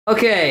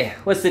Okay,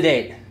 what's the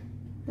date?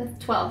 The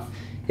 12th.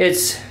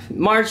 It's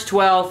March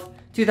 12th,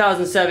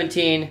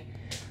 2017.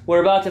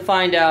 We're about to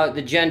find out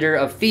the gender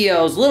of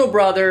Theo's little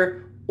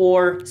brother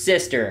or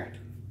sister.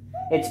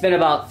 It's been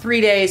about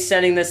 3 days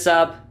setting this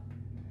up,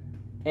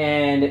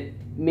 and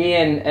me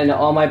and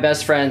all my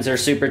best friends are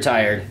super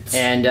tired.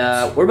 And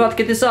we're about to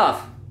get this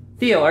off.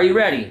 Theo, are you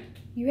ready?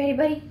 You ready,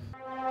 buddy?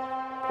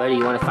 Buddy,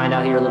 you want to find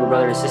out who your little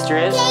brother or sister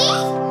is?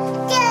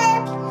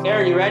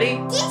 Aaron, you ready?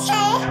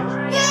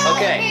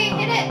 Okay.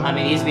 Hit it. I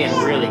mean, he's being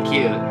really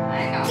cute.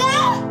 I know.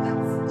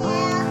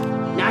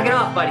 Knock it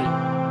off, buddy.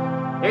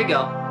 There you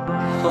go.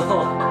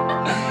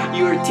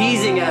 You were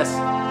teasing us.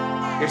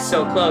 You're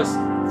so close.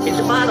 Hit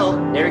the bottle.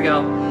 There we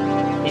go.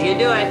 He's gonna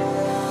do it.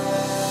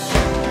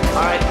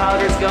 All right,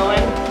 powder's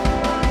going.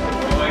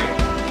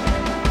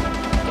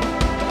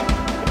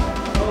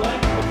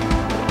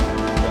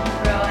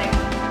 Rolling.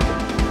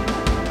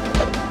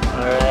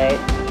 All right.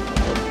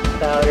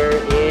 Powder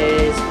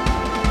is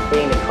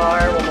hitting the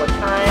car one more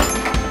time.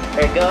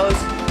 There it goes.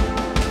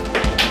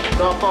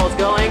 Golf ball's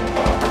going.